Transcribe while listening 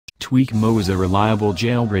Tweakmo is a reliable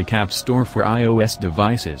jailbreak app store for iOS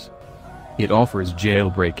devices. It offers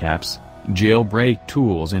jailbreak apps, jailbreak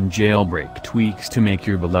tools and jailbreak tweaks to make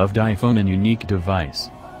your beloved iPhone a unique device.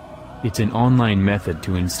 It's an online method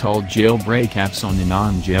to install jailbreak apps on the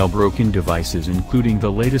non-jailbroken devices, including the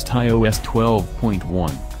latest iOS 12.1.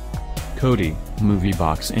 Kodi,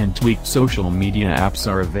 MovieBox and tweaked social media apps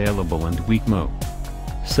are available on Tweakmo.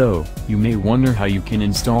 So, you may wonder how you can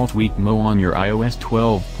install Tweakmo on your iOS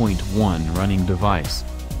 12.1 running device.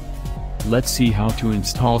 Let's see how to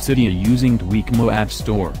install Cydia using Tweakmo App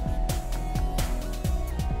Store.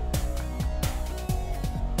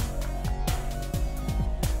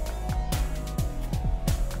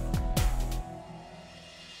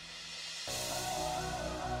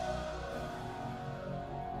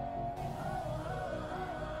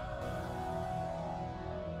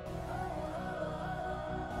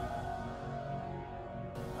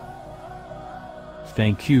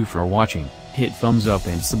 Thank you for watching. Hit thumbs up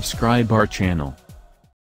and subscribe our channel.